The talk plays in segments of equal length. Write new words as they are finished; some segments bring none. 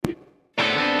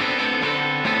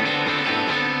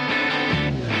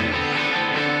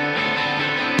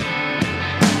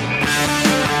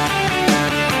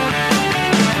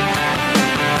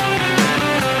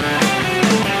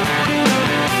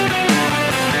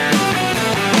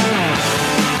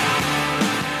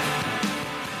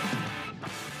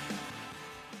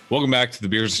Welcome back to the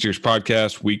Beers and Steers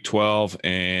podcast, week 12,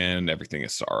 and everything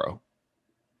is sorrow.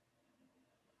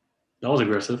 That was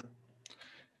aggressive.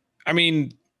 I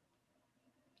mean,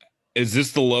 is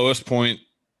this the lowest point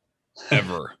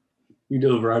ever? You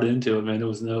dove right into it, man. There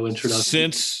was no introduction.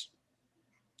 Since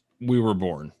we were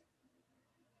born.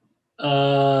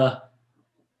 Weirdly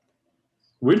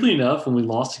enough, when we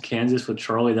lost to Kansas with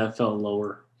Charlie, that felt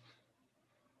lower.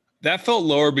 That felt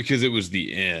lower because it was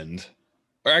the end.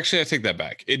 Or actually, I take that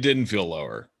back. It didn't feel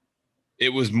lower. It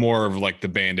was more of like the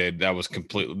Band-Aid. That was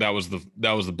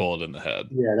the bullet in the head.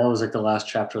 Yeah, that was like the last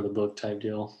chapter of the book type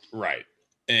deal. Right.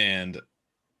 And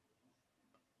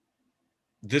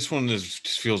this one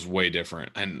just feels way different.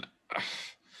 And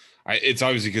it's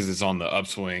obviously because it's on the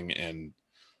upswing, and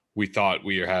we thought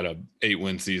we had a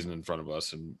 8-win season in front of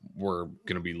us, and we're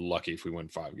going to be lucky if we win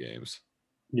 5 games.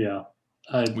 Yeah.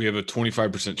 We have a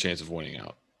 25% chance of winning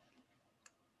out.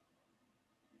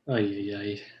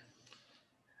 Yeah.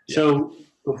 So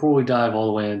before we dive all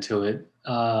the way into it,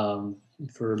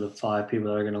 for the 5 people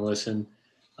that are going to listen,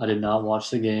 I did not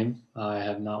watch the game. I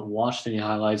have not watched any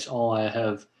highlights. All I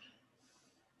have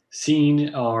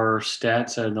seen are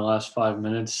stats in the last 5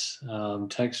 minutes,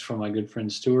 text from my good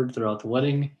friend Stuart throughout the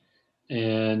wedding,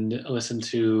 and listened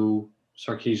to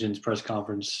Sarkisian's press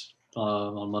conference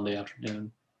on Monday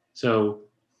afternoon. So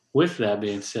with that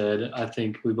being said, I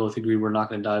think we both agree we're not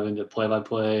going to dive into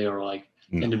play-by-play or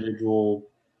individual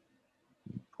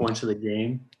points of the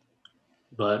game,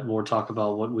 but more talk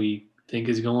about what we think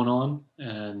is going on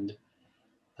and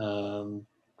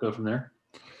go from there.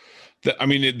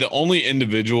 The only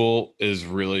individual is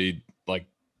really like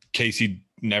Casey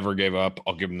never gave up.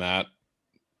 I'll give him that.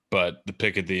 But the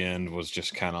pick at the end was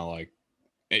just kind of like,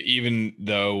 even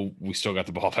though we still got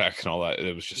the ball back and all that,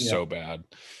 it was just so bad.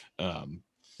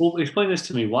 Well, explain this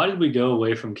to me. Why did we go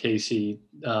away from Casey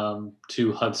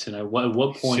to Hudson? At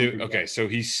what point? So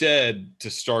he said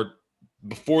to start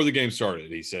before the game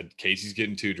started, he said Casey's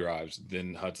getting 2 drives,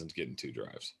 then Hudson's getting 2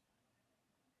 drives.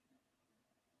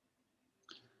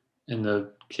 And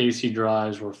the Casey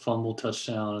drives were fumble,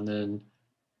 touchdown, and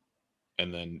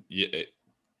then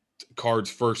Card's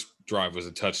first drive was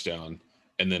a touchdown,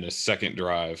 and then his second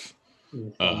drive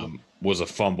was a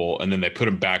fumble, and then they put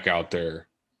him back out there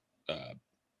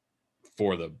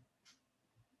for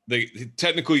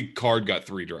technically Card got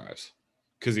 3 drives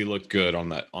because he looked good on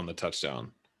the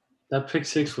touchdown. That pick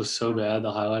 6 was so bad.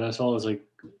 The highlight I saw was like,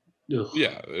 ugh.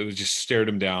 Yeah, it was just stared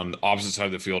him down the opposite side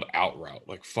of the field, out route.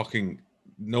 Like fucking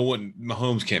no one,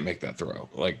 Mahomes can't make that throw.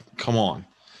 Like, come on.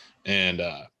 And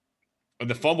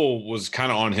the fumble was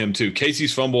kind of on him too.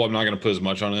 Casey's fumble, I'm not going to put as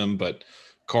much on him, but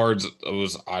Card's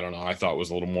was, I don't know, I thought it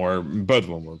was a little more. Both of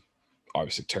them were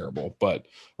obviously terrible, but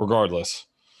regardless,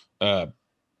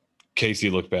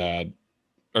 Casey looked bad.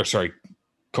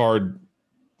 Card,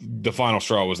 the final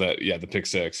straw was that, the pick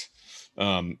 6.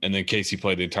 And then Casey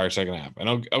played the entire second half. And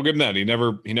I'll give him that. He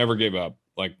never gave up.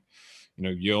 Like,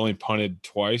 you only punted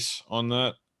twice on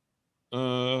that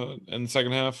in the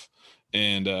second half.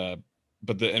 And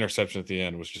but the interception at the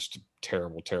end was just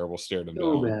terrible, stared him down.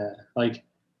 So bad. Like,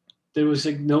 there was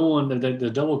like no one, the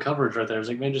double coverage right there. It was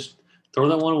like, man, just throw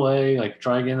that one away, like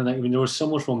try again. And there was so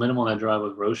much momentum on that drive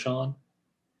with Roschon.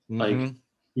 Like,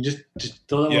 you just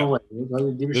throw that one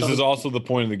away. This is also the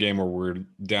point of the game where we're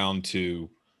down to,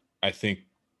 I think,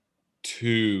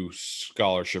 2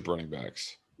 scholarship running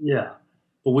backs. Yeah.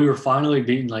 But we were finally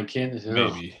beaten Kansas.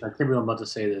 Maybe. I can't believe I'm about to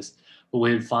say this. But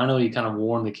we had finally kind of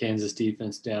worn the Kansas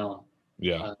defense down.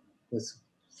 Yeah. It's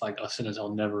like a sentence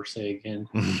I'll never say again.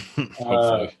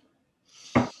 Hopefully.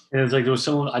 And it's like there was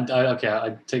someone –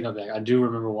 I take that back. I do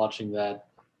remember watching that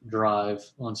drive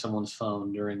on someone's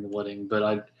phone during the wedding.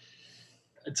 But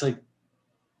it's like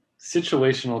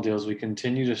situational deals we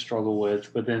continue to struggle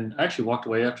with. But then I actually walked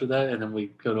away after that, and then we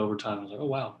go to overtime. I was like, oh,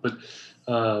 wow. But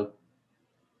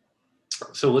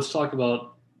so let's talk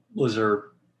about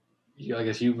I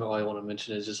guess you probably want to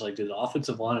mention is just like, did the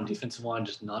offensive line and defensive line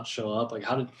just not show up? Like,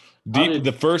 I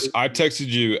texted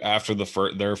you after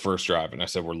their first drive, and I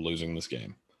said, we're losing this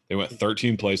game. They went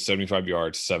 13 plays, 75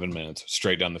 yards, 7 minutes,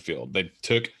 straight down the field. They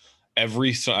took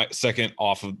every second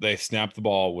off of – they snapped the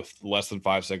ball with less than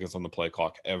 5 seconds on the play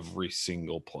clock every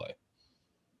single play.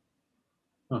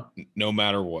 Huh. No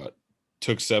matter what.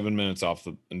 Took 7 minutes off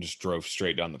and just drove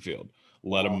straight down the field.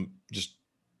 Let them just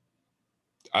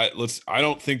 – I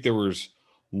don't think there was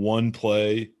one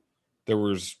play. There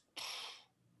was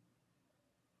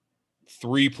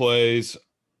 3 plays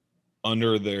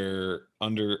of their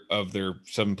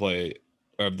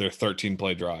 13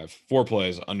 play drive. 4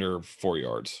 plays under 4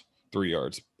 yards, 3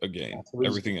 yards a game.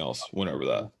 Everything else went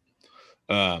over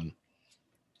that.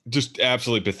 just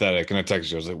absolutely pathetic. And I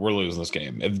texted you, I was like, we're losing this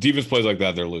game. If the defense plays like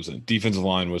that, they're losing. Defensive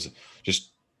line was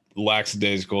just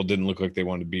lackadaisical, didn't look like they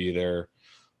wanted to be there.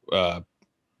 Uh,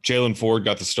 Jalen Ford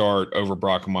got the start over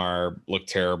Brockmeyer, looked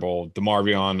terrible.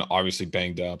 DeMarvion obviously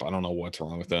banged up. I don't know what's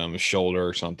wrong with him, his shoulder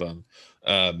or something.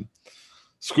 Um,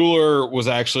 Schooler was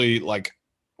actually like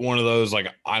one of those, like,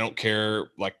 I don't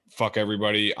care, like, fuck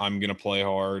everybody. I'm going to play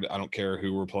hard. I don't care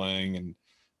who we're playing, and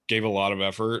gave a lot of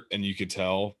effort, and you could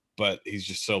tell, but he's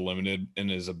just so limited in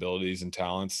his abilities and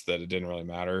talents that it didn't really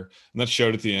matter. And that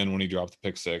showed at the end when he dropped the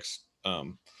pick six,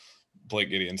 Blake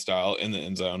Gideon style in the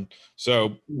end zone.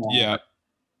 So, yeah,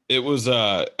 it was,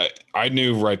 I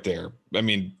knew right there. I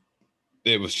mean,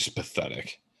 it was just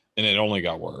pathetic, and it only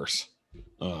got worse.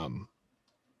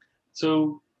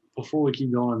 So before we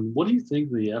keep going, what do you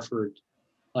think the effort,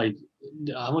 like,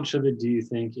 how much of it do you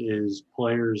think is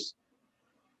players,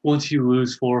 once you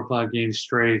lose 4 or 5 games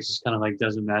straight, it's just kind of like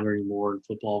doesn't matter anymore in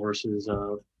football versus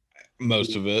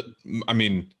Most of it. I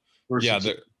mean, yeah,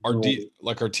 versus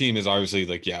our team is obviously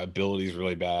like, yeah, ability is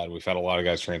really bad. We've had a lot of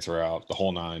guys transfer out, the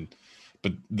whole nine.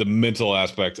 But the mental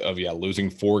aspect of, yeah, losing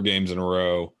 4 games in a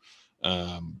row, it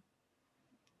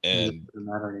and doesn't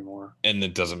matter anymore. and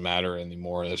it doesn't matter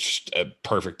anymore. It's just a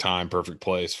perfect time, perfect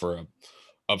place for a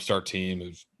upstart team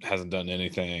who hasn't done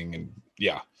anything. And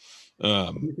yeah,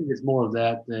 I think it's more of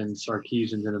that than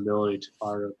Sarkisian's inability to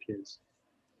fire up kids.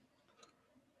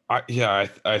 I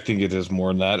think it is more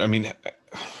than that. I mean,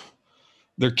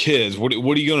 they're kids. What are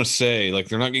you going to say? Like,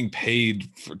 they're not getting paid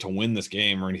to win this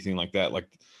game or anything like that. Like,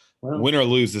 win or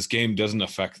lose, this game doesn't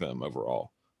affect them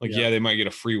overall. Like, yeah, they might get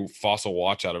a free Fossil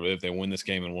watch out of it if they win this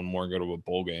game and one more and go to a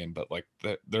bowl game, but like,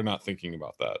 they're not thinking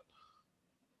about that,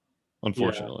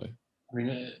 unfortunately. Yeah. I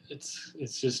mean,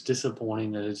 it's just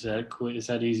disappointing that it's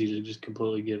that easy to just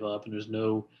completely give up, and there's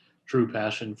no true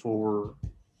passion for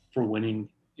winning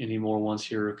anymore once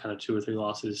you're kind of 2 or 3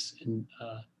 losses in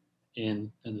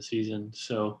the season.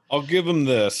 So I'll give them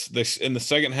this. They, in the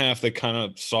second half, they kind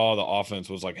of saw the offense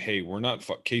was like, hey, we're not.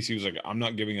 Casey was like, I'm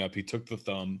not giving up. He took the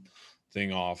thumb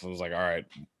thing off. I was like, all right,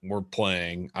 we're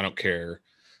playing. I don't care.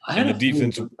 And the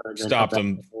defense stopped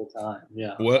them the whole time.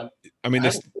 Yeah. What I mean,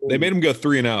 they made them go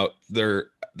 3 and out.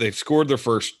 They've scored their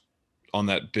first on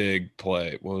that big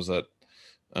play. What was that?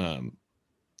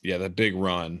 That big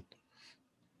run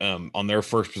on their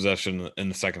first possession in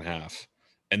the second half,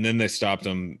 and then they stopped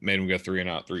them, made them go 3 and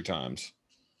out 3 times.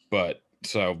 But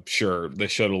so sure, they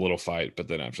showed a little fight, but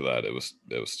then after that, it was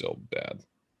still bad.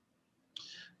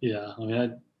 Yeah, I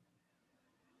mean,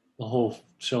 the whole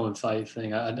show and fight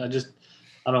thing.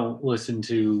 I don't listen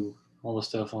to all the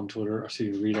stuff on Twitter, or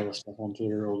read all the stuff on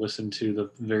Twitter, or listen to the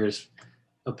various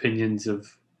opinions of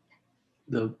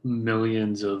the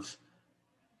millions of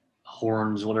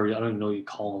horns, whatever, I don't even know what you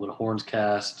call them, but horns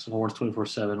cast, horns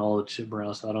 24/7, all the shit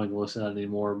brown stuff. I don't even listen to that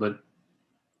anymore. But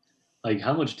like,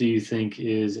 how much do you think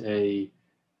is the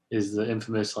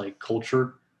infamous like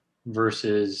culture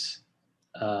versus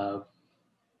I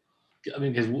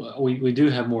mean, because we do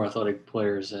have more athletic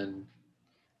players and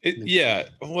yeah,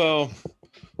 well,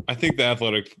 I think the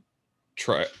athletic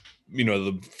tribe,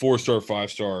 the 4-star,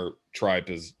 5-star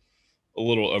tribe is a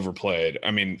little overplayed.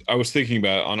 I mean, I was thinking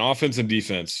about on offense and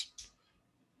defense.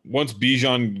 Once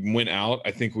Bijan went out, I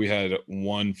think we had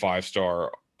 1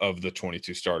 5-star of the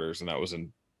 22 starters, and that was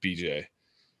in BJ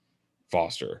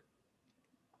Foster.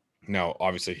 Now,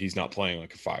 obviously, he's not playing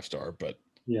like a 5-star, but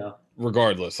yeah,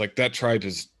 regardless, like, that tribe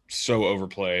is so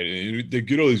overplayed. They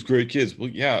get all these great kids. Well,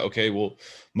 yeah, okay. Well,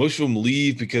 most of them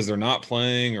leave because they're not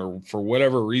playing or for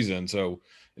whatever reason. So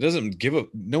it doesn't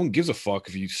no one gives a fuck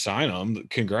if you sign them.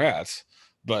 Congrats.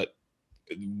 But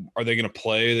are they going to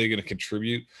play? Are they going to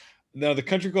contribute? Now, the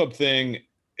country club thing,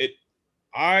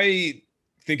 I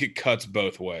think it cuts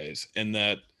both ways in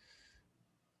that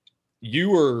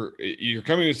you're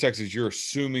coming to Texas, you're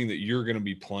assuming that you're going to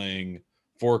be playing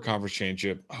for a conference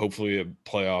championship, hopefully a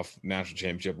playoff, national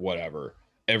championship, whatever,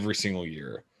 every single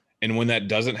year. And when that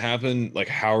doesn't happen, like,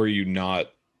 how are you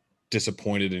not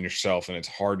disappointed in yourself? And it's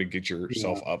hard to get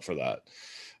yourself up for that.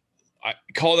 I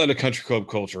call that a country club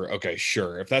culture. Okay,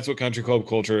 sure. If that's what country club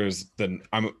culture is, then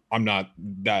I'm not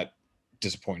that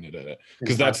disappointed in it,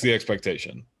 because that's the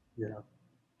expectation.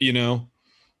 Yeah.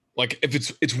 Like, if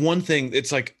it's one thing,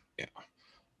 it's like,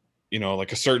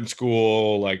 like a certain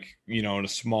school, like, in a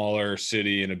smaller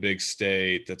city in a big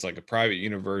state that's like a private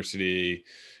university,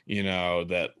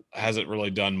 that hasn't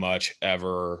really done much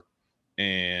ever.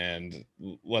 And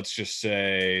let's just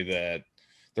say that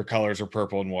their colors are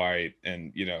purple and white,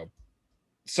 and,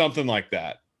 something like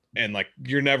that. And like,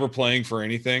 you're never playing for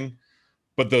anything,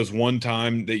 but those one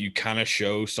time that you kind of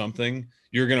show something,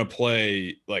 you're going to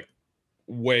play like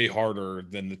way harder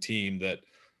than the team that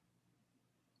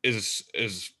is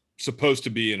supposed to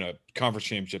be in a conference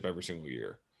championship every single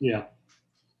year. Yeah.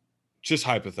 Just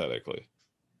hypothetically.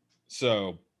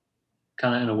 So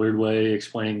kind of in a weird way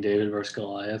explaining David versus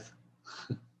Goliath.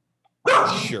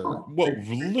 Sure. Well,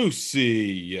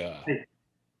 Lucy,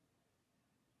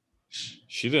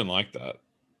 she didn't like that.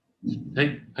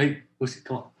 Hey, Lucy,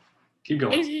 come on. Keep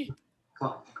going.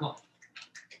 Come on.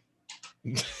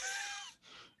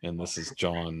 And this is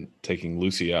John taking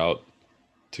Lucy out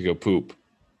to go poop.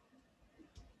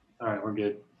 All right, we're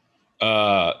good.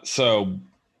 So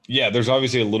yeah, there's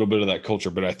obviously a little bit of that culture,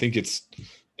 but I think it's,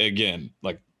 again,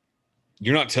 like,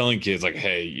 you're not telling kids like,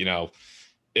 hey, you know,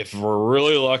 if we're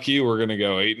really lucky, we're going to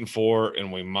go 8-4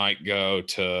 and we might go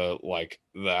to like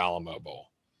the Alamo Bowl.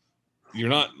 You're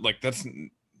not like, that's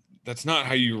not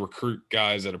how you recruit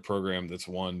guys at a program that's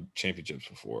won championships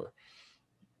before.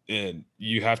 And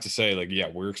you have to say like, yeah,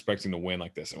 we're expecting to win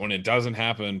like this. And when it doesn't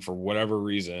happen for whatever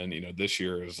reason, you know, this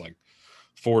year is like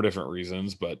 4 different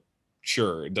reasons, but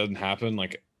sure, it doesn't happen.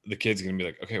 Like, the kid's going to be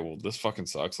like, okay, well, this fucking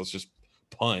sucks. Let's just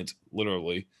punt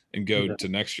literally and go to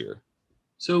next year.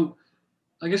 So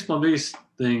I guess my biggest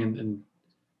thing, and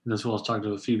that's what I was talking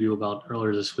to a few people about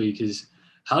earlier this week, is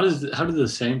how do the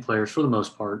same players, for the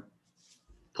most part,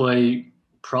 play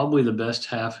probably the best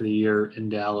half of the year in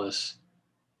Dallas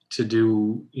to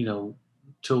do, you know,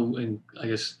 till I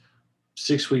guess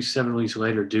 6 weeks, 7 weeks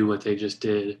later, do what they just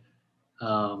did.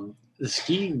 The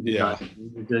scheme did not.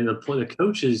 The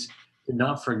coaches did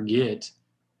not forget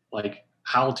like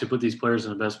how to put these players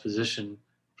in the best position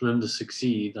for them to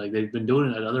succeed. Like, they've been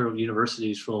doing it at other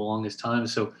universities for the longest time.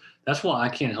 So that's why I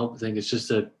can't help but think it's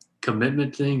just a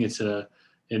commitment thing. It's a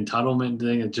entitlement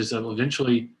thing. It just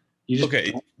eventually you just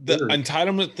the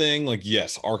entitlement thing. Like,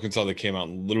 yes, Arkansas, they came out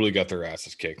and literally got their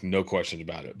asses kicked, no questions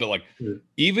about it. But like,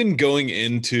 even going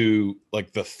into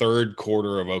like the third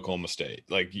quarter of Oklahoma State,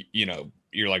 like, you know,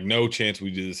 you're like, no chance we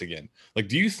do this again. Like,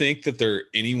 do you think that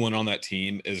anyone on that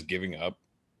team is giving up?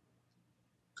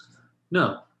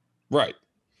 No. Right.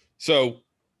 So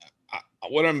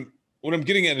what I'm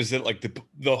getting at is that like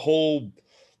the whole,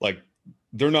 like,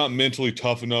 they're not mentally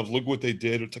tough enough. Look what they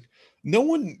did. It's like no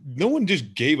one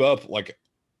just gave up like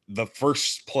the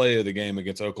first play of the game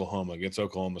against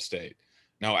Oklahoma State.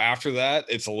 Now after that,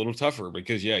 it's a little tougher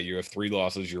because yeah, you have 3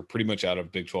 losses. You're pretty much out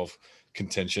of Big 12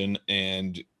 contention,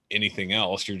 and anything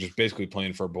else, you're just basically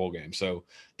playing for a bowl game. So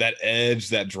that edge,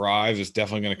 that drive is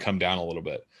definitely going to come down a little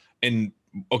bit. And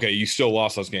okay, you still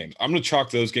lost those games. I'm going to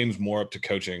chalk those games more up to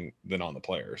coaching than on the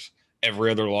players.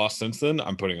 Every other loss since then,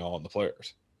 I'm putting all on the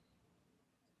players.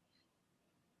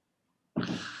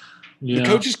 Yeah. The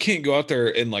coaches can't go out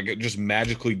there and like just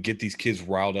magically get these kids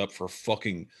riled up for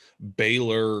fucking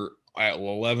Baylor at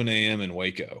 11 a.m. in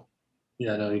Waco.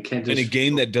 Yeah, no, you can't just in a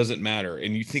game that doesn't matter.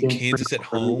 And you think Kansas at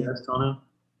home?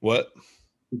 What?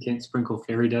 You can't sprinkle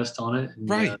fairy dust on it. And,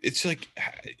 right. It's like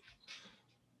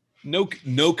no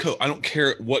coach. I don't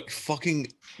care what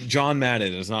fucking John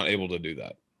Madden is not able to do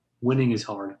that. Winning is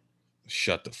hard.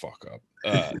 Shut the fuck up.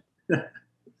 I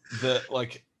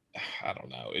don't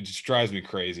know. It just drives me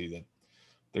crazy that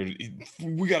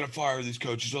we got to fire these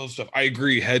coaches, all this stuff. I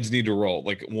agree. Heads need to roll.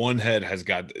 Like, one head has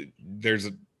got, there's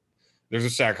a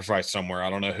sacrifice somewhere. I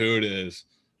don't know who it is,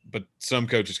 but some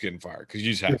coach is getting fired because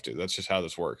you just have to. That's just how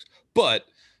this works. But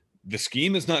the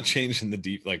scheme is not changing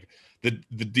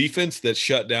the defense that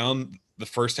shut down the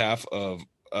first half of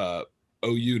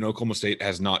OU and Oklahoma State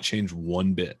has not changed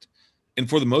one bit. And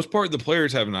for the most part, the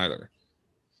players haven't either.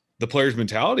 The players'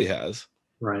 mentality has.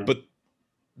 Right. But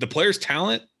the players'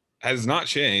 talent has not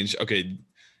changed. Okay,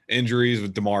 injuries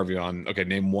with DeMarvion. Okay,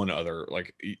 name one other.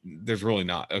 Like, there's really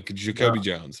not. Okay, Jacoby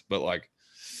Jones. But, like,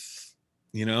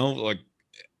 you know, like,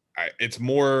 it's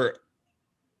more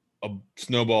a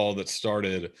snowball that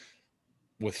started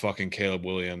with fucking Caleb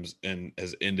Williams and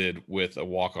has ended with a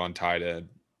walk-on tight end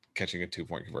catching a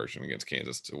 2-point conversion against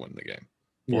Kansas to win the game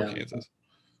for Kansas.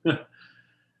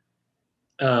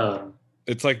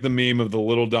 It's like the meme of the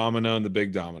little domino and the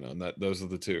big domino, and those are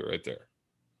the two right there.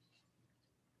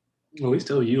 At least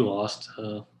OU lost.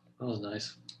 That was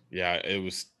nice. Yeah, it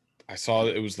was. I saw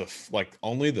that it was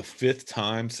only the 5th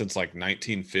time since like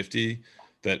 1950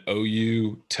 that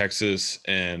OU, Texas,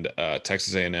 and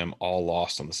Texas A&M all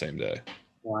lost on the same day.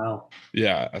 Wow.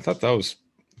 Yeah, I thought that was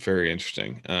very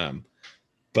interesting.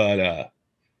 But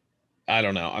I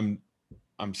don't know.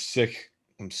 I'm sick.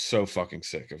 I'm so fucking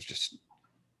sick of just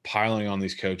piling on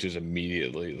these coaches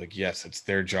immediately. Like, yes, it's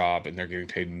their job and they're getting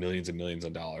paid millions and millions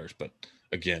of dollars, but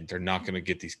again, they're not going to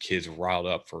get these kids riled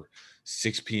up for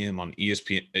 6 p.m. on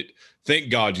ESPN. Thank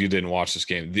God you didn't watch this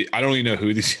game. I don't even know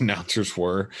who these announcers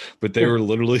were, but they were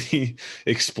literally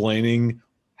explaining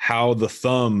how the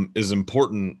thumb is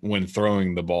important when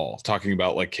throwing the ball, talking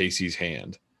about like Casey's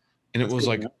hand. And it was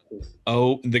like,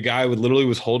 oh, the guy literally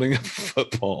was holding a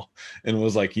football and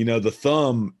was like, the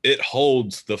thumb, it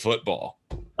holds the football.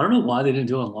 I don't know why they didn't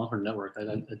do it on Longhorn Network.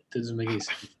 That doesn't make any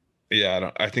sense.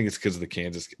 Yeah, I think it's because of the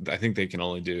Kansas. I think they can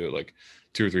only do like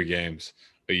 2 or 3 games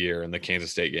a year, and the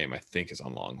Kansas State game I think is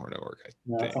on Longhorn Network.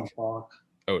 Yeah, that's on Fox.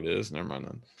 Oh, it is. Never mind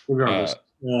then. Regardless,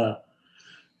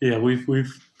 yeah,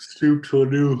 we've stooped to a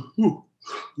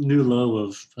new low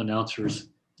of announcers.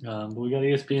 But we got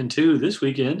ESPN2 this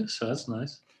weekend, so that's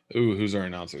nice. Ooh, who's our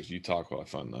announcers? You talk while I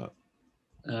find that.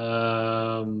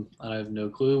 I have no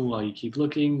clue while you keep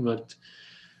looking, but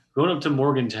going up to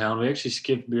Morgantown, we actually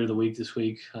skipped Beer of the Week this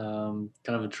week. Kind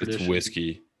of a tradition. It's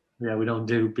whiskey. Yeah, we don't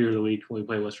do Beer of the Week when we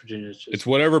play West Virginia. It's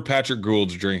whatever Patrick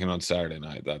Gould's drinking on Saturday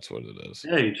night. That's what it is.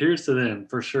 Hey, cheers to them,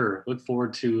 for sure. Look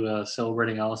forward to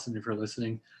celebrating Allison if you're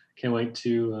listening. Can't wait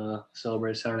to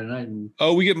celebrate Saturday night.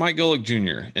 We get Mike Golick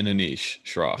Jr. and Anish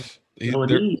Shroff.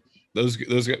 Those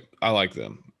guys, I like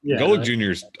them. Yeah, Golick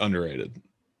Jr. is underrated.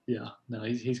 Yeah, no,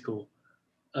 he's cool.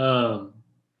 So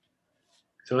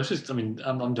it's just, I'm done.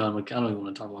 I don't even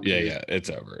want to talk about it. Yeah, it's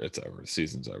over. It's over. The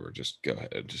season's over. Just go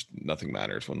ahead. Just nothing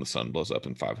matters when the sun blows up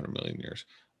in 500 million years.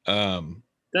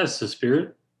 That's the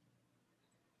spirit.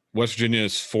 West Virginia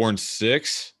is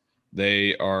 4-6.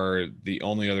 They are the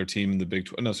only other team in the Big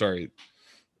 12. No, sorry.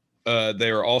 They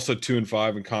are also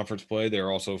 2-5 in conference play.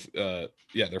 They're also, they're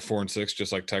 4-6,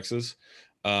 just like Texas.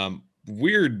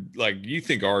 Weird. Like, you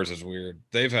think ours is weird.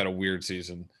 They've had a weird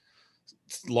season.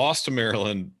 Lost to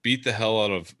Maryland, beat the hell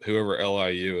out of whoever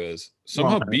LIU is.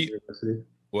 Somehow beat University.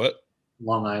 What?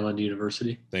 Long Island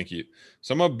University. Thank you.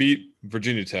 Somehow beat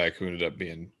Virginia Tech, who ended up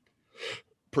being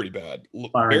pretty bad.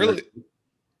 What?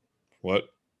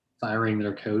 Firing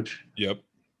their coach. Yep.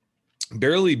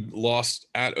 Barely lost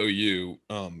at OU.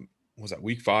 Was that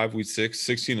week 5, week 6,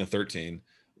 16-13.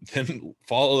 Then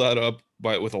follow that up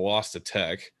with a loss to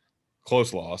Tech,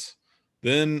 close loss.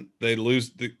 Then they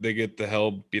lose. They get the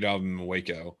hell beat out of them in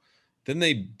Waco. Then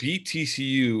they beat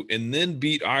TCU and then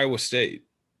beat Iowa State.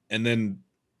 And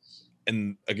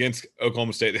against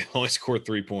Oklahoma State, they only scored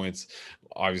 3 points.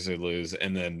 Obviously lose.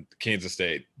 And then Kansas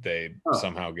State, they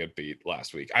somehow get beat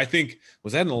last week. I think,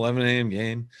 was that an 11 a.m.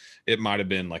 game? It might have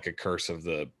been like a curse of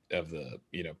the 11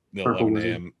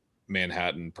 a.m.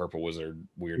 Manhattan Purple Wizard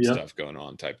weird stuff going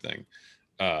on type thing.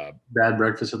 Bad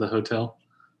breakfast at the hotel.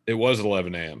 It was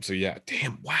 11 a.m. So yeah,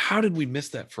 damn. Wow, how did we miss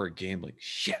that for a gambling?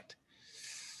 Shit.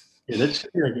 Yeah, that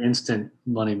should be like an instant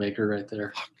moneymaker right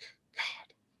there. Fuck.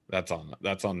 God,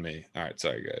 that's on me. All right,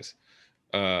 sorry guys.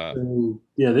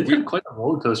 They've had quite a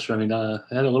roller coaster. I mean,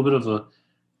 they had a little bit of a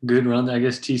good run. I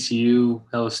guess TCU.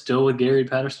 That was still with Gary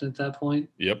Patterson at that point.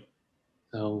 Yep.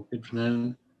 So good for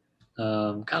them.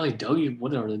 Kind of like Doggy,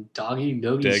 whatever the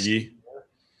Doggy.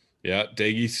 Yeah,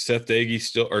 Seth Daggy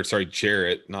still, or sorry,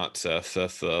 Jarrett, not Seth.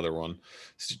 Seth's the other one.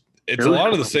 It's a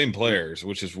lot of the same players,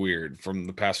 which is weird from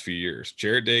the past few years.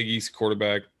 Jarrett Dagy's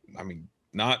quarterback. I mean,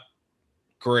 not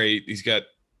great. He's got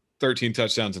 13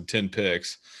 touchdowns and 10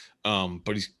 picks,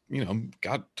 but he's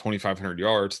got 2,500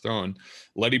 yards throwing.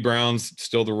 Letty Brown's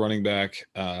still the running back.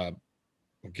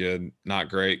 Good, not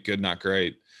great. Good, not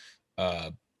great.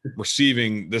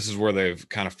 Receiving, this is where they've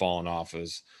kind of fallen off.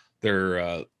 Is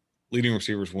their leading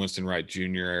receivers Winston Wright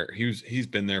Jr. He's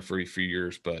been there for a few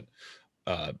years, but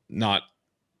not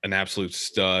an absolute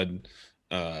stud.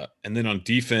 And then on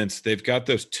defense, they've got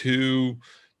those 2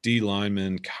 D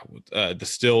linemen, the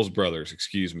Stills brothers,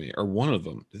 or one of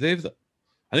them. Do they have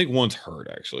I think one's hurt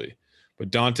actually, but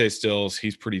Dante Stills,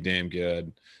 he's pretty damn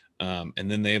good. And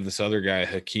then they have this other guy,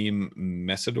 Hakeem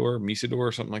Mesidor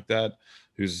or something like that,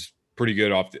 who's pretty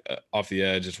good off the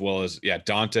edge, as well as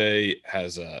Dante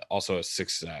has also has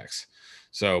 6 sacks.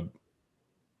 So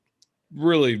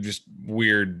really just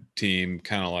weird team,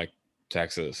 kind of like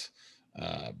Texas.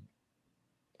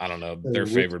 I don't know. They're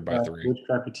favored by 3. Which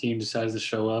type of team decides to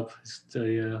show up is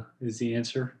the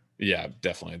answer. Yeah,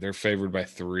 definitely. They're favored by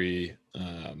 3.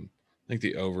 I think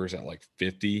the over is at like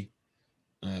 50,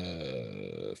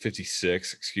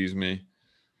 56, excuse me.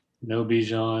 No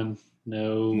Bijan.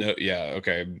 No. Yeah.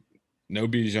 Okay. No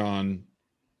Bijan.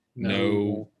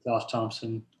 No Josh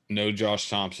Thompson. No Josh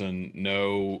Thompson.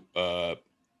 No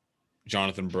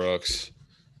Jonathan Brooks.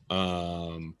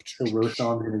 So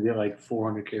Roschon's going to get like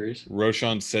 400 carries.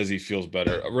 Roschon says he feels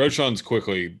better. Roschon's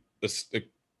quickly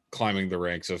climbing the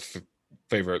ranks of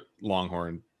favorite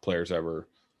Longhorn players ever,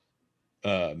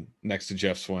 next to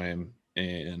Jeff Swaim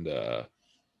and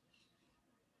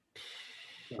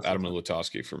Adam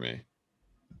Milutowski for me.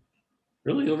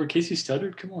 Really? Over Casey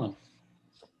Studdard? Come on.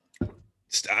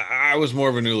 I was more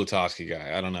of a Milutowski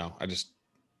guy. I don't know.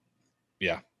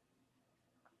 Yeah.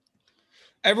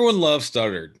 Everyone loves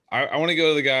Studdard. I want to go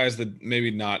to the guys that maybe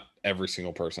not every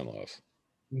single person loves.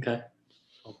 Okay.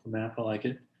 Off the map, I like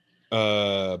it.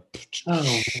 Oh,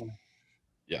 man.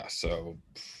 Yeah, so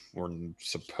we're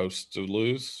supposed to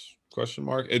lose? Question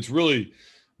mark. It's really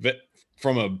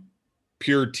from a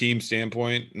pure team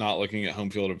standpoint, not looking at home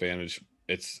field advantage.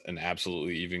 It's an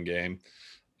absolutely even game,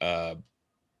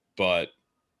 but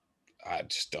I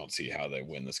just don't see how they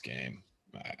win this game.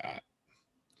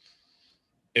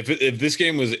 If this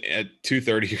game was at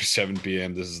 2:30 or 7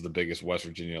 p.m., this is the biggest West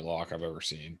Virginia lock I've ever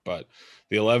seen. But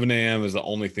the 11 a.m. is the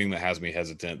only thing that has me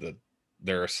hesitant that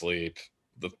they're asleep.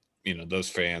 Those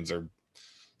fans are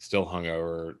still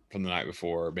hungover from the night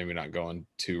before, maybe not going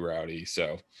too rowdy.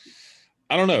 So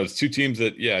I don't know. It's two teams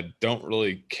that, don't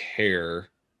really care.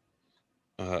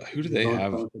 Who do they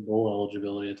have? Bowl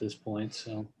eligibility at this point.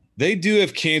 So they do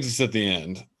have Kansas at the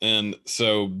end, and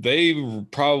so they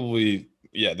probably,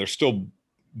 they're still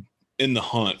in the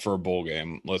hunt for a bowl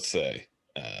game, let's say.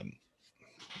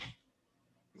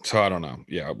 So I don't know.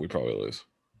 Yeah, we probably lose.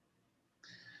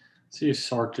 See if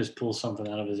Sark just pulls something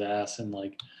out of his ass and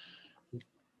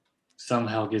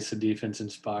somehow gets the defense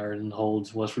inspired and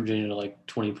holds West Virginia to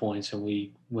 20 points, and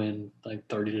we win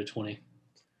 30-20.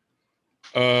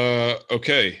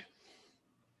 Okay.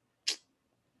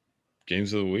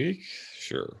 Games of the week?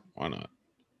 Sure. Why not?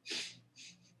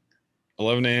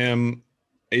 11 a.m.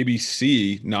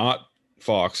 ABC, not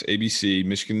Fox, ABC,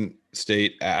 Michigan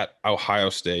State at Ohio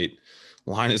State.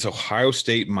 Line is Ohio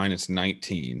State minus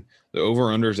 19. The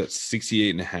over-under is at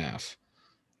 68.5.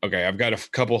 Okay, I've got a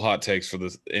couple hot takes for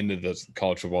the end of the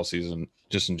college football season,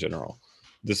 just in general.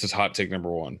 This is hot take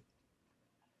number 1.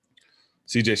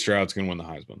 CJ Stroud's going to win the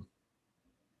Heisman.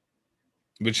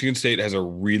 Michigan State has a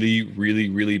really, really,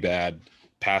 really bad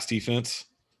pass defense.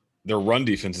 Their run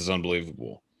defense is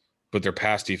unbelievable, but their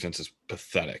pass defense is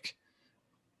pathetic.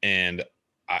 And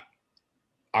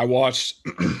I watched,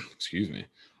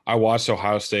 I watched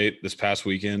Ohio State this past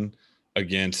weekend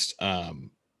against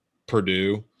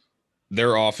Purdue.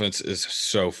 Their offense is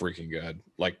so freaking good.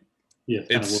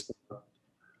 It's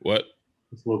what?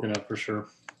 It's woken up for sure.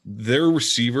 Their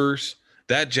receivers,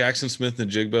 that Jackson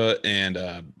Smith-Njigba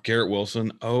and Garrett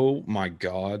Wilson, oh my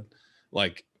God.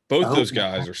 Both those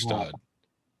guys are stud.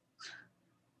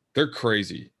 They're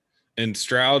crazy. And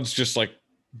Stroud's just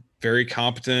very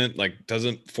competent,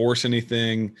 doesn't force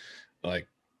anything,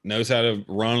 knows how to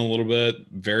run a little bit,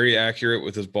 very accurate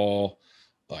with his ball.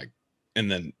 And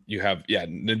then you have,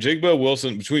 Njigba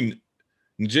Wilson, between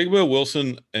Njigba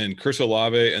Wilson and Chris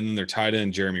Olave, and then their tight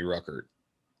end, Jeremy Ruckert.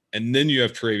 And then you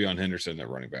have TreVeyon Henderson at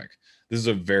running back. This is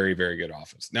a very, very good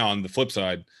offense. Now, on the flip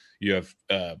side, you have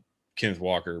Kenneth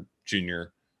Walker Jr.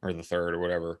 or the third or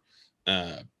whatever,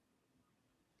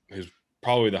 who's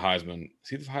probably the Heisman. Is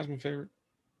he the Heisman favorite?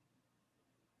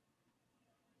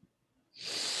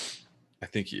 I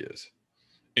think he is.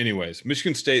 Anyways,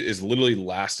 Michigan State is literally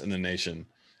last in the nation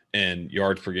in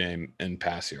yards per game and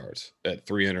pass yards at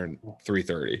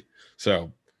 330.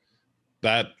 So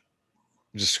that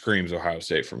just screams Ohio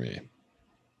State for me.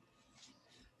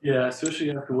 Yeah, especially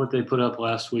after what they put up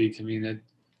last week. I mean,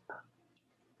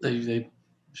 they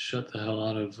shut the hell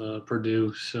out of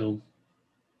Purdue. So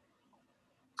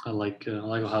I like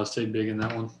Ohio State big in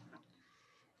that one.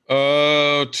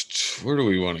 Where do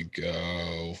we want to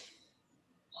go?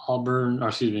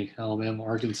 Alabama,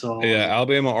 Arkansas. Yeah,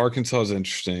 Alabama, Arkansas is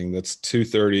interesting. That's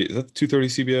 2:30. Is that 2:30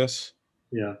 CBS?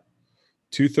 Yeah.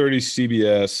 2:30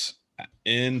 CBS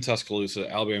in Tuscaloosa.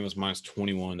 Alabama's minus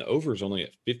 21. The over is only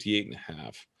at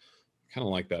 58.5. Kind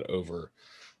of like that over.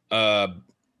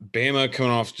 Bama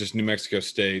coming off just New Mexico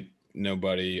State.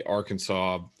 Nobody.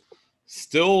 Arkansas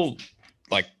still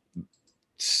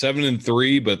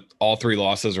 7-3, but all 3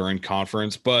 losses are in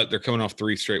conference, but they're coming off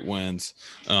 3 straight wins.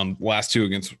 Last 2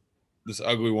 against this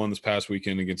ugly one this past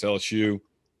weekend against LSU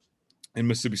and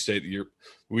Mississippi State the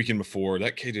weekend before.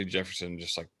 That KJ Jefferson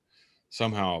just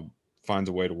somehow finds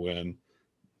a way to win.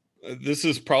 This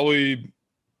is probably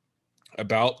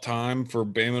about time for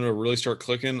Bama to really start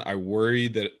clicking. I worry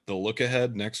that the look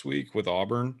ahead next week with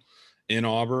Auburn,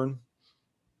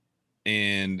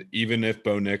 and even if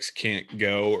Bo Nix can't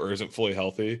go or isn't fully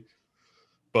healthy,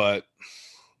 but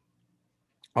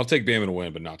I'll take Bama to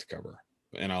win, but not to cover.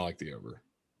 And I like the over.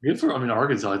 Good for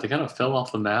Arkansas. They kind of fell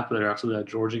off the map there after that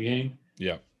Georgia game.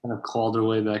 Yeah. Kind of clawed their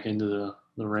way back into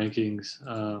the rankings.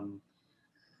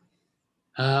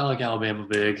 I like Alabama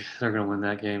big. They're going to win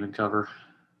that game and cover.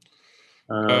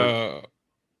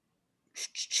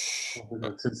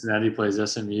 Cincinnati plays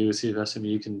SMU. See if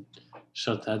SMU can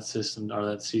shut that system or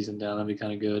that season down. That'd be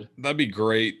kind of good. That'd be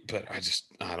great, but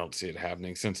I don't see it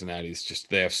happening. Cincinnati's just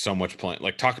they have so much playing.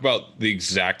 Like talk about the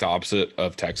exact opposite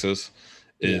of Texas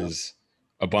is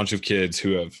a bunch of kids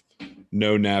who have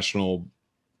no national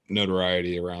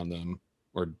notoriety around them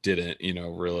or didn't,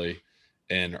 really,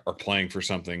 and are playing for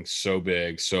something so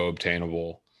big, so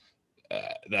obtainable.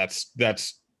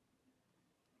 That's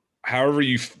however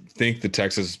you think the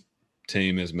Texas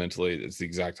team is mentally, it's the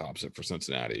exact opposite for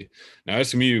Cincinnati. Now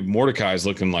SMU, Mordecai is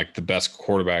looking like the best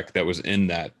quarterback that was in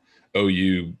that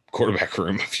OU quarterback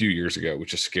room a few years ago,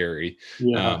 which is scary.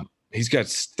 Yeah. He's got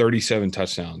 37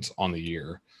 touchdowns on the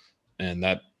year, and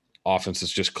that offense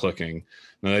is just clicking.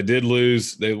 Now they did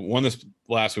lose. They won this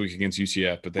last week against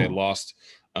UCF, but they had lost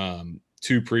the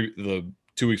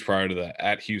 2 weeks prior to that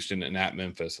at Houston and at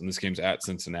Memphis, and this game's at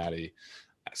Cincinnati.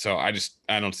 So I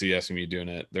don't see SMU doing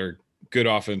it. They're good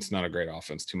offense, not a great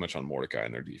offense. Too much on Mordecai,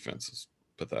 and their defense is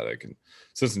pathetic. And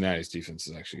Cincinnati's defense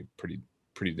is actually pretty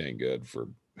dang good for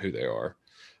who they are.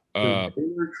 Did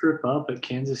Baylor trip up at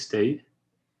Kansas State?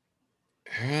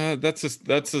 That's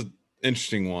a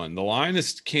interesting one. The line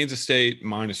is Kansas State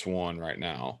 -1 right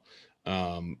now.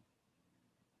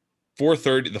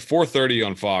 4:30. The 4:30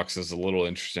 on Fox is a little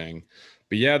interesting,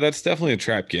 but yeah, that's definitely a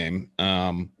trap game.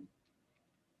 Coming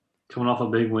off a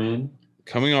big win.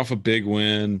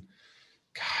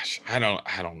 Gosh, I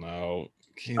don't know.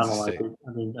 Kansas State.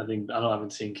 I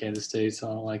haven't seen Kansas State, so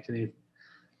I don't like any.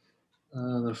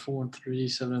 They're 4-3,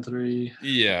 7-3.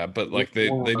 Yeah, but like they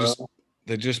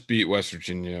just beat West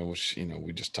Virginia, which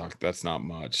we just talked. That's not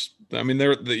much. I mean,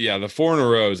 the 4 in a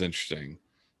row is interesting.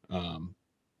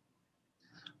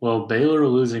 Well, Baylor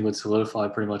losing would solidify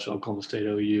pretty much Oklahoma State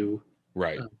OU.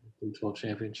 Right. Big 12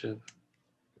 championship.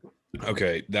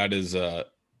 Okay, that is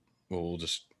we'll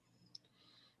just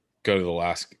go to the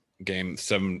last game,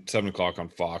 7 o'clock on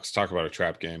Fox. Talk about a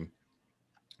trap game.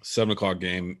 7 o'clock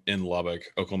game in Lubbock,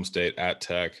 Oklahoma State at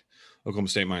Tech. Oklahoma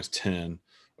State -10.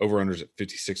 Over-unders at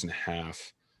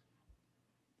 56.5.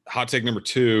 Hot take number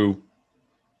 2,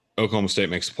 Oklahoma State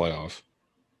makes the playoff.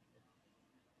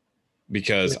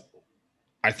 Because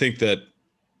I think that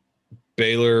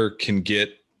Baylor can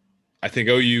get – I think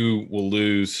OU will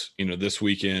lose, this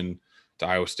weekend to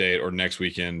Iowa State or next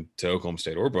weekend to Oklahoma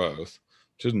State or both,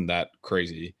 which isn't that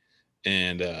crazy.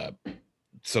 And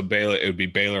so it would be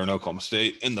Baylor and Oklahoma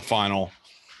State in the final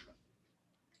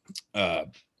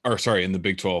in the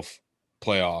Big 12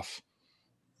 playoff.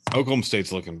 Oklahoma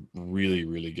State's looking really,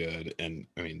 really good. And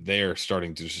I mean, they are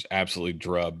starting to just absolutely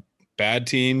drub bad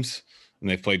teams. And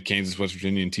they've played Kansas, West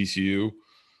Virginia, and TCU.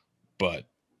 But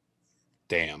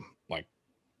damn, like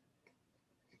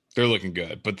they're looking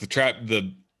good. But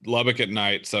the Lubbock at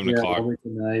night, 7 o'clock. Lubbock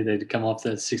at night, they'd come off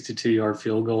that 62-yard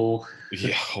field goal.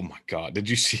 Yeah. Oh my God. Did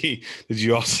you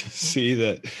also see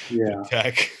that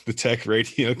the Tech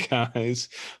radio guys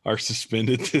are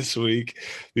suspended this week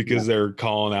because they're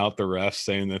calling out the refs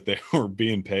saying that they were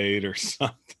being paid or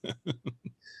something?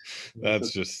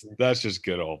 That's just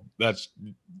good old.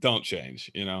 Don't change,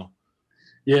 Yeah.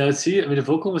 See, I mean, if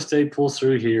Oklahoma State pulls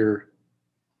through here,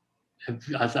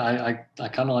 I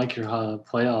kind of like your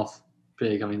playoff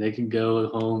pick. I mean, they can go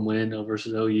home, win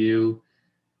versus OU.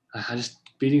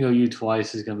 Beating OU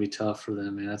twice is going to be tough for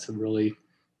them, man. That's a really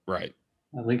right.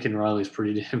 Lincoln Riley's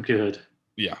pretty damn good.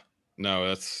 Yeah, no,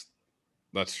 that's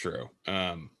true.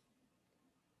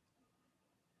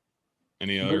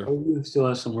 Any other? OU still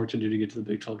has some work to do to get to the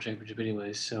Big 12 championship,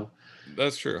 anyways. So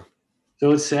that's true.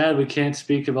 So it's sad we can't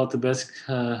speak about the best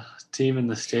team in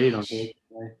the state on Thursday.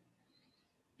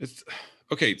 It's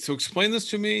okay. So explain this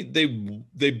to me.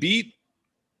 They beat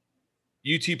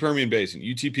UT Permian Basin,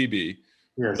 UTPB.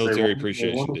 Yes, Military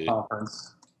Appreciation Day.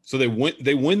 So they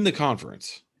win the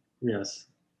conference. Yes.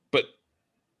 But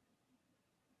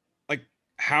like,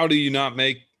 how do you not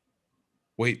make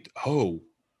oh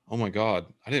my God.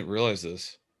 I didn't realize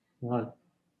this. What?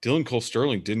 Dylan Cole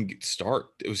Sterling didn't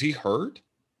start. Was he hurt?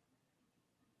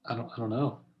 I don't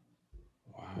know.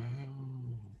 Wow.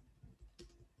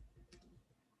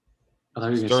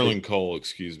 Sterling Cole,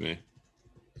 excuse me.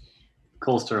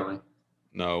 Cole Sterling.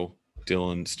 No,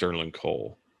 Dylan Sterling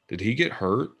Cole. Did he get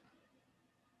hurt?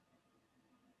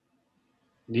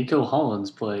 Nico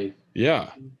Hollins played.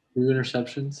 Yeah. 2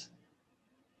 interceptions.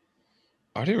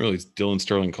 I didn't realize Dylan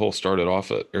Sterling Cole started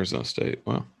off at Arizona State.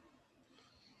 Wow.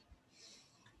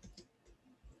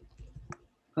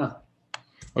 Huh.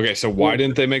 Okay, so why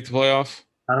didn't they make the playoff?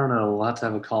 I don't know. We'll have to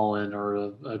have a call-in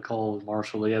or a call with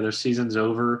Marshall. Yeah, their season's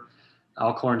over.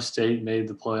 Alcorn State made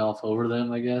the playoff over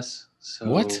them, I guess. So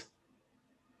what?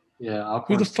 Yeah.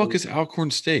 Who the fuck is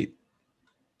Alcorn State?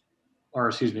 or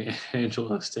excuse me,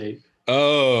 Angelo State.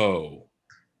 Oh,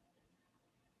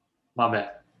 My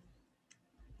bad.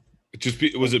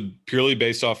 was it purely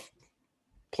based off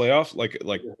playoffs? Like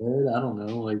I don't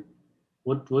know. Like,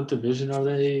 what division are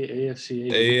they?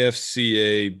 AFCA.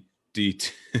 AFCA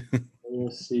D2.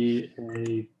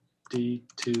 AFCA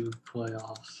D2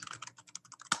 playoffs.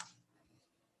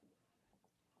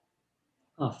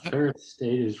 Oh, Ferris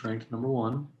State is ranked number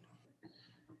 1.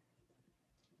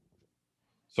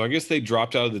 So I guess they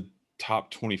dropped out of the top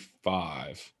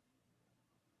 25.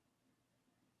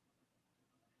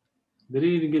 They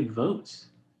didn't even get votes.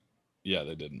 Yeah,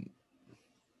 they didn't.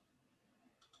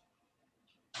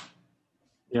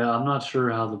 Yeah, I'm not sure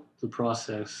how the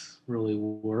process really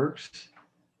works.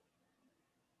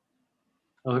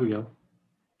 Oh, here we go.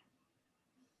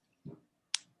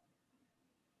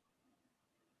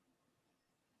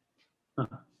 Huh.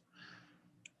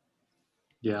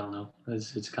 Yeah, I don't know.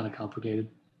 It's kind of complicated.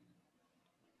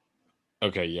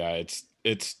 Okay, yeah,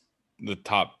 it's the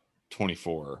top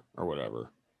 24 or whatever.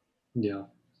 Yeah.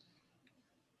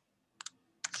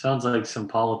 Sounds like some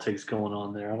politics going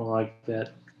on there. I don't like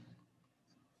that.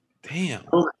 Damn.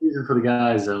 Whole season for the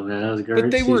guys, though, man. That was a great.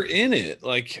 But they were in it.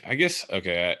 Like, I guess,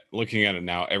 okay, looking at it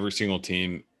now, every single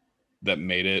team that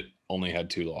made it only had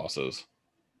 2 losses.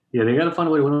 Yeah, they got to find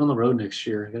a way to win on the road next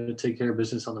year. Got to take care of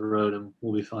business on the road, and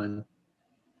we'll be fine.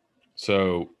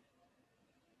 So,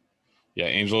 yeah,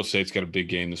 Angelo State's got a big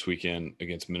game this weekend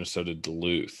against Minnesota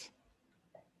Duluth.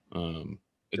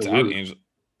 It's at Angelo.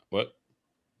 What?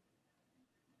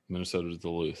 Minnesota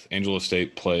Duluth. Angelo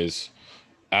State plays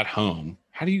at home.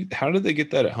 How did they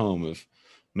get that at home if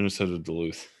Minnesota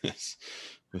Duluth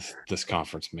this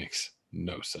conference makes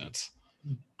no sense?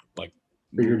 Like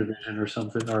bigger division or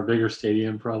something, or a bigger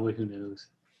stadium, probably. Who knows?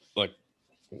 Like,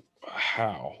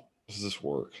 how does this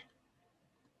work?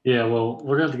 Yeah, well,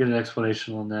 we're gonna have to get an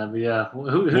explanation on that. But yeah,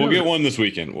 we'll get one this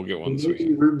weekend. We'll get one this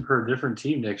weekend. Rooting for a different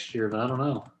team next year, but I don't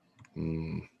know.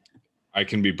 I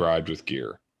can be bribed with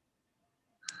gear.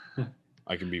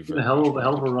 I can be very hell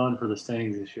of a run for the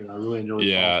Stangs this year. I really enjoyed it.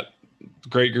 Yeah,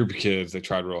 great group of kids. They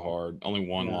tried real hard. Only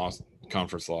one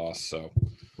conference loss, so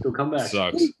they'll come back.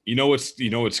 Sucks. You know what's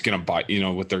gonna bite. You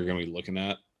know what they're gonna be looking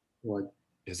at? What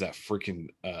is that freaking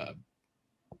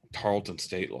Tarleton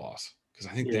State loss? Because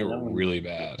I think they were really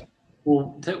bad.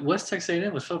 Well, West Texas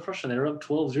A&M was so frustrating. They were up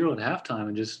 12-0 at halftime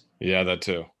and just that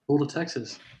too. pulled to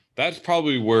Texas. That's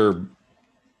probably where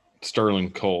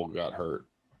Sterling Cole got hurt.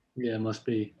 Yeah, it must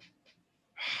be.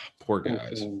 Poor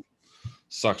guys.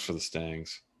 Sucks for the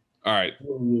Stangs. All right.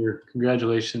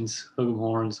 Congratulations, Hook 'em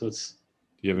Horns. Do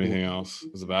you have anything else?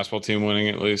 Is the basketball team winning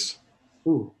at least?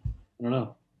 Ooh, I don't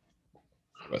know.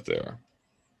 I bet they are.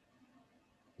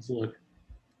 Let's look.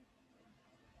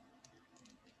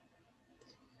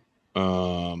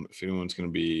 If anyone's going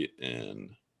to be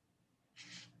in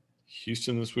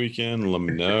Houston this weekend, let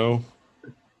me know.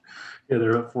 Yeah,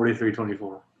 they're up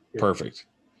 43-24. Yeah. Perfect.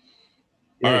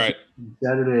 Yeah, all right.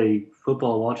 Saturday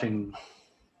football watching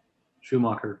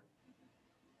Schumacher.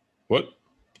 What?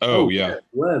 Oh, yeah.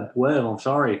 Webb. I'm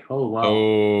sorry. Oh, wow.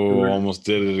 Oh, Stuart. Almost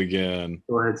did it again.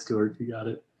 Go ahead, Stuart. You got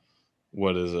it.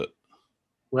 What is it?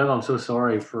 Webb, I'm so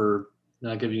sorry for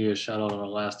not giving you a shout out on our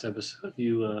last episode.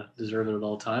 You deserve it at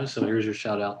all times. So here's your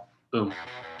shout out. Boom.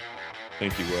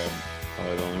 Thank you, Webb.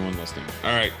 Probably the only one listening.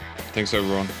 All right. Thanks,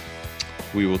 everyone.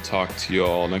 We will talk to you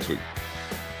all next week.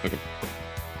 Okay.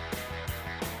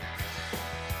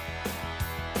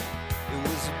 It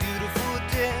was a beautiful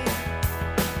day.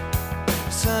 The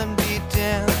sun beat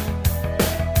down.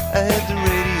 I had the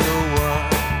radio on.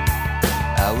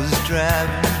 I was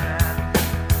driving.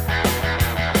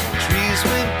 Trees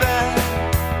went by.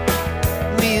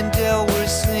 Me and Del were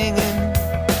singing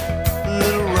a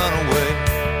little runaway.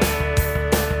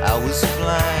 I was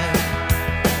flying.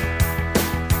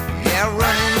 Yeah,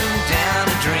 running down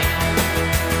a dream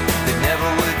that never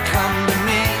would come to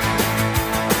me.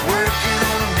 Working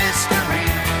on a mystery,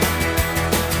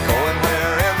 going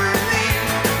wherever it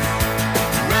leads.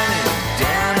 Running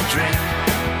down a dream.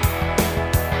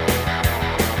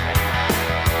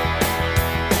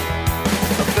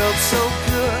 I felt so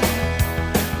good,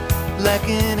 like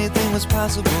anything was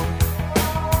possible.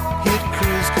 Hit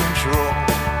cruise control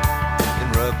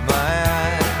and rub my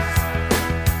eyes.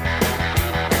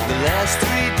 The last 3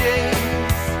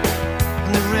 days,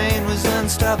 and the rain was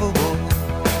unstoppable.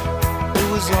 It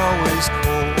was always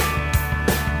cold,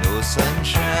 no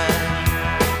sunshine.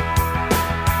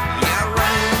 Yeah,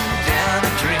 running down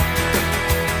a dream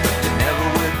that never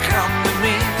would come to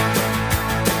me.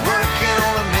 Working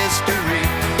on a mystery,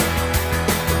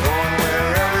 going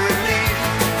wherever it leads.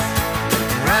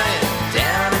 Running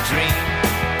down a dream.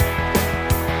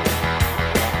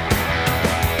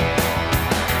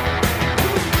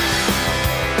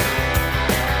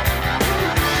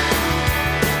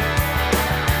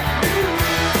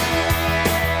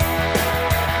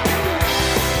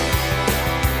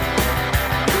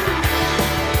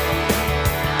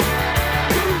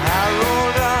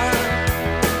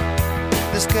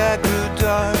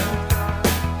 dark,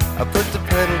 I put the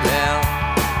pedal down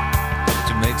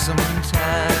to make some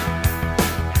time.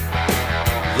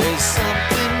 There's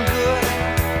something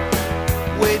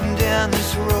good waiting down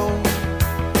this road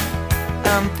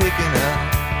I'm picking up.